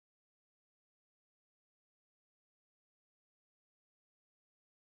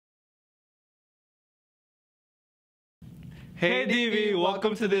Hey DV,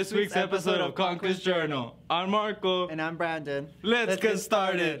 welcome to this week's episode of Conquest Journal. I'm Marco. And I'm Brandon. Let's get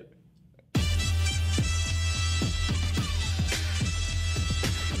started.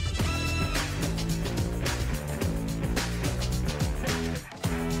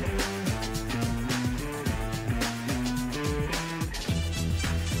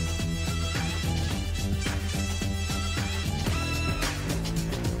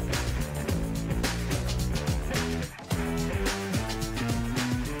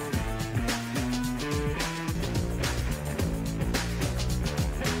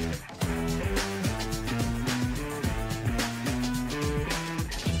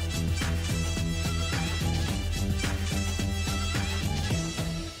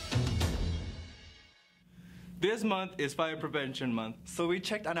 This month is Fire Prevention Month. So we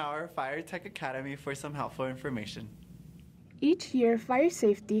checked on our Fire Tech Academy for some helpful information. Each year, fire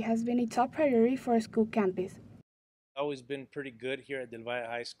safety has been a top priority for a school campus. Always been pretty good here at Del Valle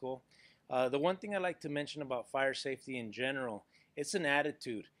High School. The one thing I like to mention about fire safety in general, it's an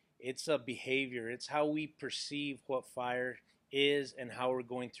attitude, it's a behavior, it's how we perceive what fire is and how we're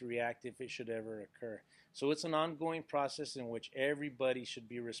going to react if it should ever occur. So it's an ongoing process in which everybody should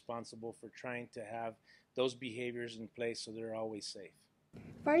be responsible for trying to have those behaviors in place so they're always safe.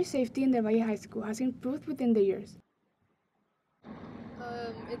 Fire safety in Del Valle High School has improved within the years.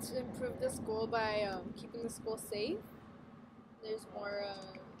 It's improved the school by keeping the school safe. There's more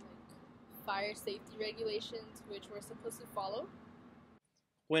fire safety regulations which we're supposed to follow.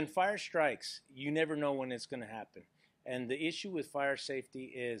 When fire strikes, you never know when it's going to happen. And the issue with fire safety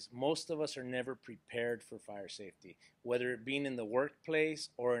is most of us are never prepared for fire safety, whether it being in the workplace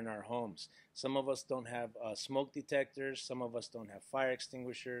or in our homes. Some of us don't have smoke detectors, some of us don't have fire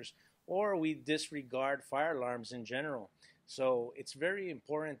extinguishers, or we disregard fire alarms in general. So it's very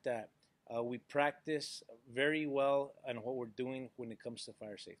important that we practice very well on what we're doing when it comes to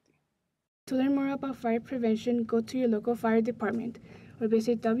fire safety. To learn more about fire prevention, go to your local fire department or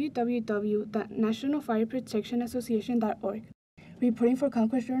visit www.nationalfireprotectionassociation.org. Reporting for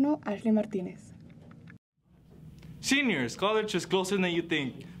Conquest Journal, Ashley Martinez. Seniors, college is closer than you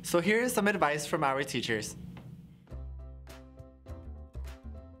think. So here is some advice from our teachers.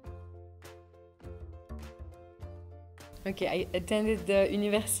 Okay, I attended the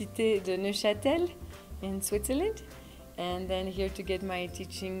Université de Neuchâtel in Switzerland, and then here to get my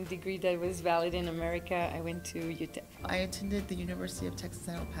teaching degree that was valid in America, I went to UTEP. I attended the University of Texas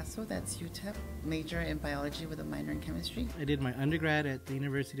at El Paso, that's UTEP, major in biology with a minor in chemistry. I did my undergrad at the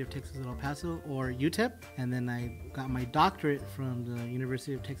University of Texas at El Paso, or UTEP, and then I got my doctorate from the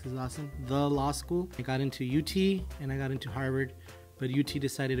University of Texas Austin, the law school. I got into UT and I got into Harvard. But UT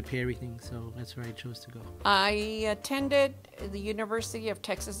decided to pay everything, so that's where I chose to go. I attended the University of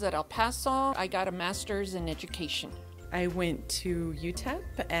Texas at El Paso. I got a master's in education. I went to UTEP,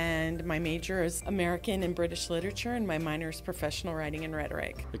 and my major is American and British Literature, and my minor is Professional Writing and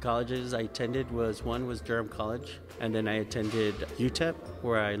Rhetoric. The colleges I attended one was Durham College, and then I attended UTEP,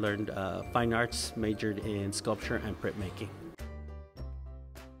 where I learned fine arts, majored in sculpture and printmaking.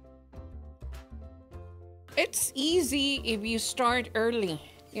 It's easy if you start early.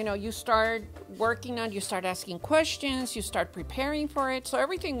 You know, you start working on, you start asking questions, you start preparing for it, so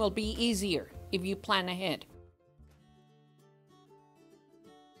everything will be easier if you plan ahead.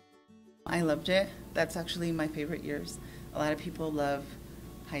 I loved it. That's actually my favorite years. A lot of people love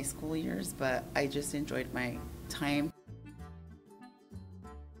high school years, but I just enjoyed my time.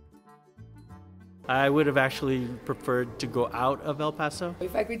 I would have actually preferred to go out of El Paso.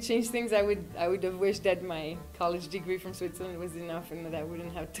 If I could change things, I would have wished that my college degree from Switzerland was enough and that I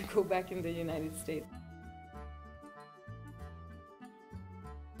wouldn't have to go back in the United States.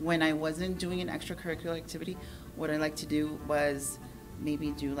 When I wasn't doing an extracurricular activity, what I liked to do was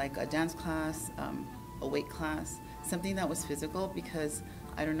maybe do like a dance class, a weight class, something that was physical, because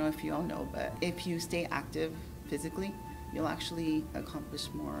I don't know if you all know, but if you stay active physically, you'll actually accomplish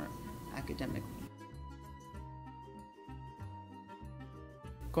more academically.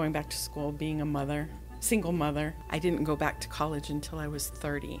 Going back to school, being a mother, single mother, I didn't go back to college until I was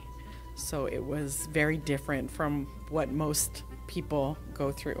 30. So it was very different from what most people go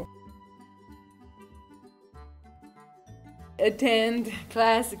through. Attend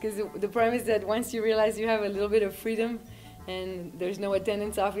class, because the problem is that once you realize you have a little bit of freedom and there's no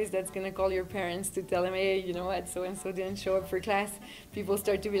attendance office that's going to call your parents to tell them, hey, you know what, so-and-so didn't show up for class, people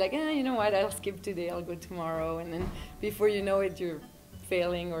start to be like, you know what, I'll skip today, I'll go tomorrow, and then before you know it, you're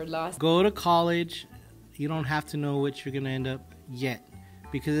failing or lost. Go to college. You don't have to know what you're going to end up yet,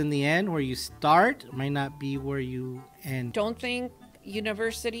 because in the end, where you start might not be where you end. Don't think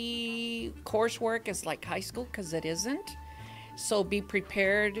university coursework is like high school, because it isn't. So be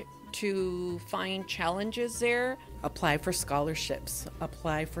prepared to find challenges there. Apply for scholarships.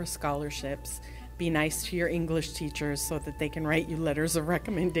 Apply for scholarships. Be nice to your English teachers so that they can write you letters of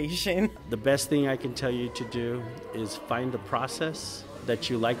recommendation. The best thing I can tell you to do is find the process that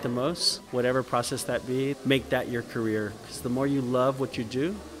you like the most, whatever process that be, make that your career. Because the more you love what you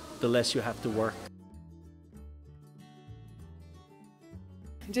do, the less you have to work.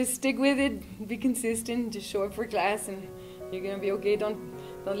 Just stick with it, be consistent, just show up for class and you're gonna be okay. Don't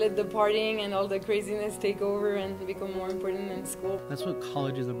let the partying and all the craziness take over and become more important than school. That's what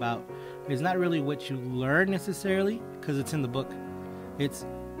college is about. It's not really what you learn necessarily, because it's in the book. It's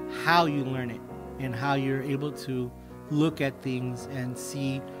how you learn it and how you're able to look at things and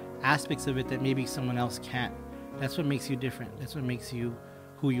see aspects of it that maybe someone else can't. That's what makes you different. That's what makes you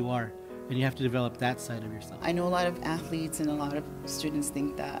who you are. And you have to develop that side of yourself. I know a lot of athletes and a lot of students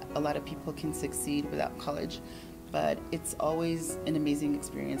think that a lot of people can succeed without college, but it's always an amazing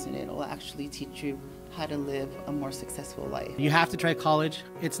experience and it'll actually teach you how to live a more successful life. You have to try college.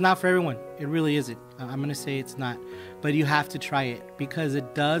 It's not for everyone. It really isn't. I'm going to say it's not. But you have to try it because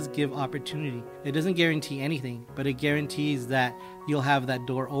it does give opportunity. It doesn't guarantee anything, but it guarantees that you'll have that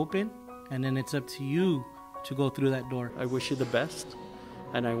door open and then it's up to you to go through that door. I wish you the best.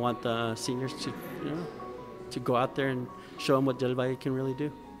 And I want the seniors to go out there and show them what Del Valle can really do.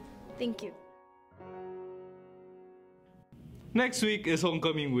 Thank you. Next week is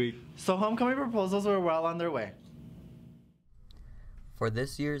homecoming week. So homecoming proposals are well on their way. For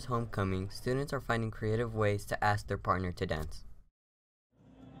this year's homecoming, students are finding creative ways to ask their partner to dance.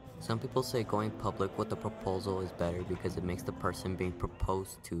 Some people say going public with a proposal is better because it makes the person being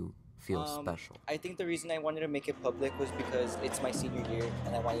proposed to feel special. I think the reason I wanted to make it public was because it's my senior year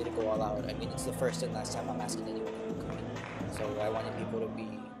and I wanted to go all out. I mean, it's the first and last time I'm asking anyone to come in. So I wanted people to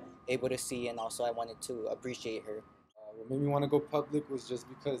be able to see, and also I wanted to appreciate her. What made me want to go public was just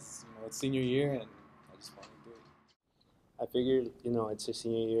because, it's senior year and I just wanted to do it. I figured, it's her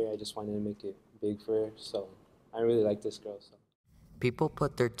senior year, I just wanted to make it big for her, so I really like this girl. So. People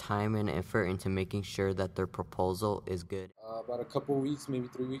put their time and effort into making sure that their proposal is good. About a couple weeks, maybe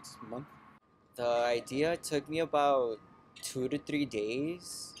 3 weeks, a month. The idea took me about 2 to 3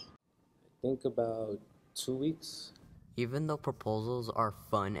 days. I think about 2 weeks. Even though proposals are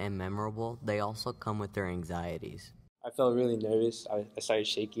fun and memorable, they also come with their anxieties. I felt really nervous. I started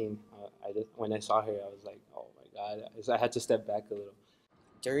shaking. When I saw her, I was like, oh my God. I had to step back a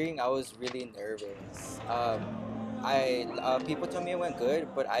little. I was really nervous. People told me it went good,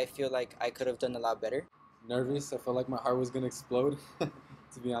 but I feel like I could have done a lot better. Nervous. I felt like my heart was going to explode,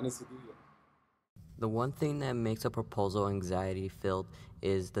 to be honest with you. The one thing that makes a proposal anxiety-filled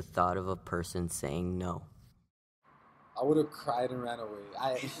is the thought of a person saying no. I would have cried and ran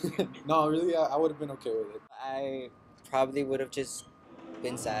away. No, really, I would have been okay with it. I probably would have just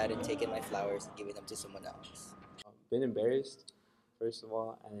been sad and taken my flowers and given them to someone else. Been embarrassed, first of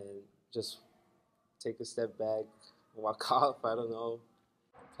all, and just take a step back, walk off, I don't know.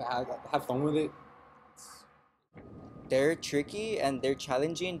 Have fun with it. They're tricky and they're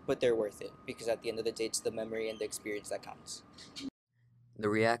challenging, but they're worth it because at the end of the day, it's the memory and the experience that counts. The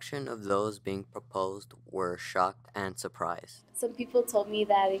reaction of those being proposed were shocked and surprised. Some people told me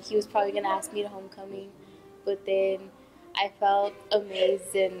that he was probably going to ask me to homecoming, but then I felt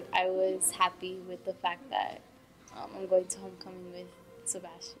amazed and I was happy with the fact that I'm going to homecoming with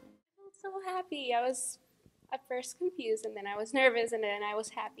Sebastian. I felt so happy. I was at first confused and then I was nervous and then I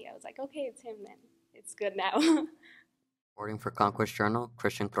was happy. I was like, okay, it's him then. It's good now. Reporting for Conquest Journal,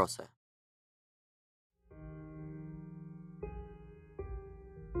 Christian Croce.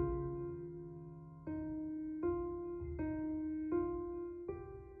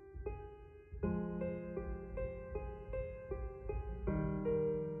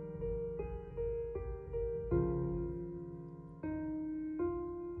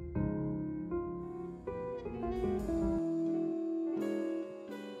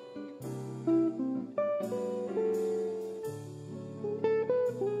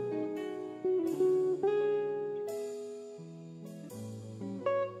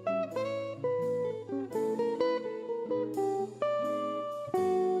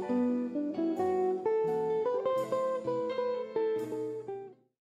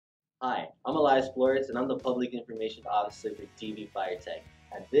 Hi, I'm Elias Flores, and I'm the Public Information Officer for TV Fire Tech,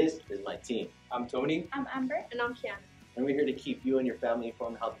 and this is my team. I'm Tony. I'm Amber. And I'm Kiana. And we're here to keep you and your family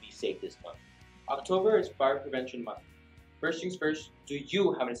informed on how to be safe this month. October is Fire Prevention Month. First things first, do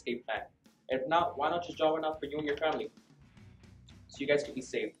you have an escape plan? If not, why not just draw one up for you and your family? So you guys can be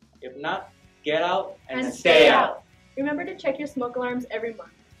safe. If not, get out and stay out. Remember to check your smoke alarms every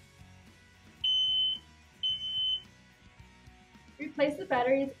month. replace the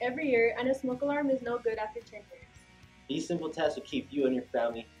batteries every year, and a smoke alarm is no good after 10 years. These simple tests will keep you and your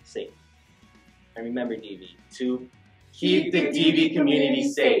family safe. And remember, DV, to keep the DV community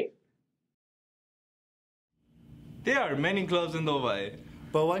safe. There are many clubs in Dubai,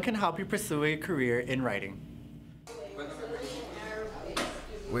 but one can help you pursue a career in writing.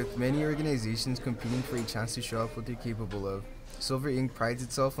 With many organizations competing for a chance to show off what they're capable of, Silver Ink prides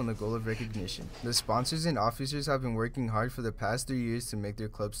itself on the goal of recognition. The sponsors and officers have been working hard for the past 3 years to make their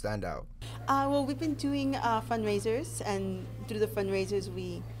club stand out. Well, we've been doing fundraisers, and through the fundraisers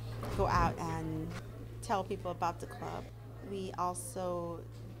we go out and tell people about the club. We also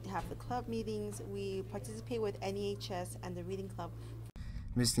have the club meetings. We participate with NEHS and the Reading Club.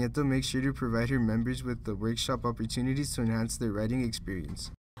 Ms. Nieto makes sure to provide her members with the workshop opportunities to enhance their writing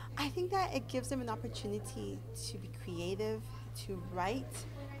experience. I think that it gives them an opportunity to be creative, to write.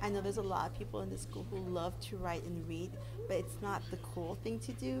 I know there's a lot of people in the school who love to write and read, but it's not the cool thing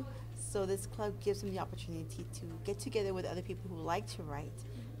to do. So this club gives them the opportunity to get together with other people who like to write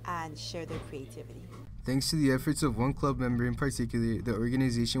and share their creativity. Thanks to the efforts of one club member in particular, the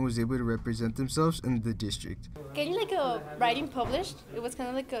organization was able to represent themselves in the district. Getting like a writing published, it was kind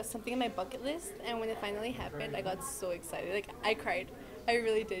of like something in my bucket list, and when it finally happened, I got so excited. Like, I cried. I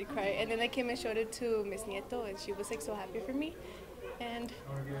really did cry. And then I came and showed it to Miss Nieto, and she was like so happy for me. And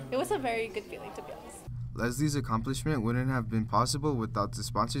it was a very good feeling, to be honest. Leslie's accomplishment wouldn't have been possible without the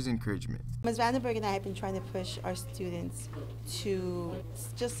sponsors' encouragement. Ms. Vandenberg and I have been trying to push our students to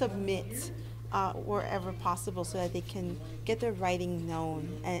just submit wherever possible so that they can get their writing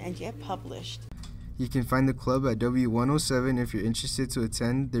known and get published. You can find the club at W107 if you're interested to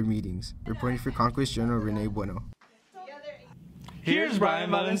attend their meetings. Reporting for Conquest Journal, Renee Bueno. Here's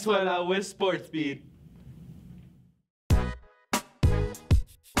Brian Valenzuela with Sports Beat.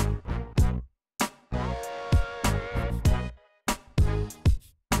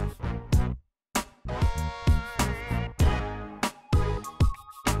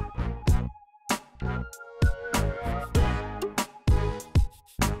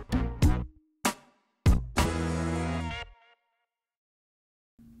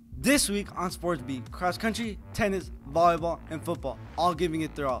 This week on Sports Beat, cross country, tennis, volleyball, and football, all giving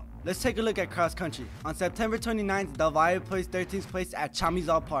it their all. Let's take a look at cross country. On September 29th, Del Valle plays 13th place at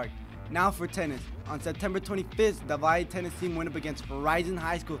Chamizal Park. Now for tennis. On September 25th, the Valle tennis team went up against Horizon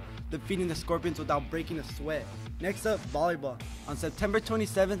High School, defeating the Scorpions without breaking a sweat. Next up, volleyball. On September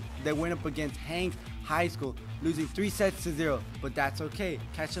 27th, they went up against Hanks High School, losing 3-0, but that's okay.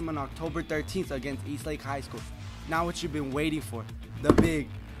 Catch them on October 13th against Eastlake High School. Now what you've been waiting for, the big,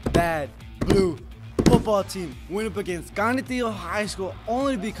 bad, blue football team went up against Ganadillo High School,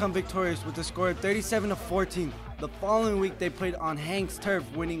 only to become victorious with a score of 37-14. The following week, they played on Hanks turf,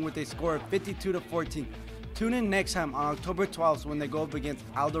 winning with a score of 52-14. Tune in next time on October 12th when they go up against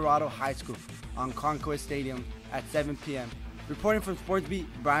Eldorado High School on Conquest Stadium at 7 p.m. Reporting from Sports Beat,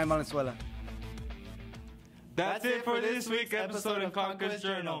 Brian Valenzuela. That's it for this week's episode of Conquest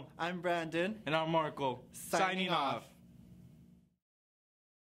Journal. I'm Brandon. And I'm Marco. Signing off.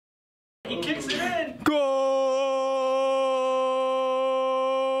 He kicks it in. Golazo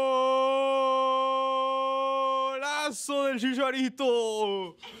del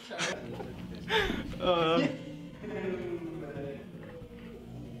Chicharito.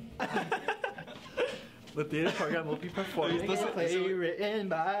 The theater program will be performing a play written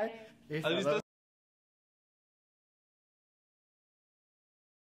by a fellow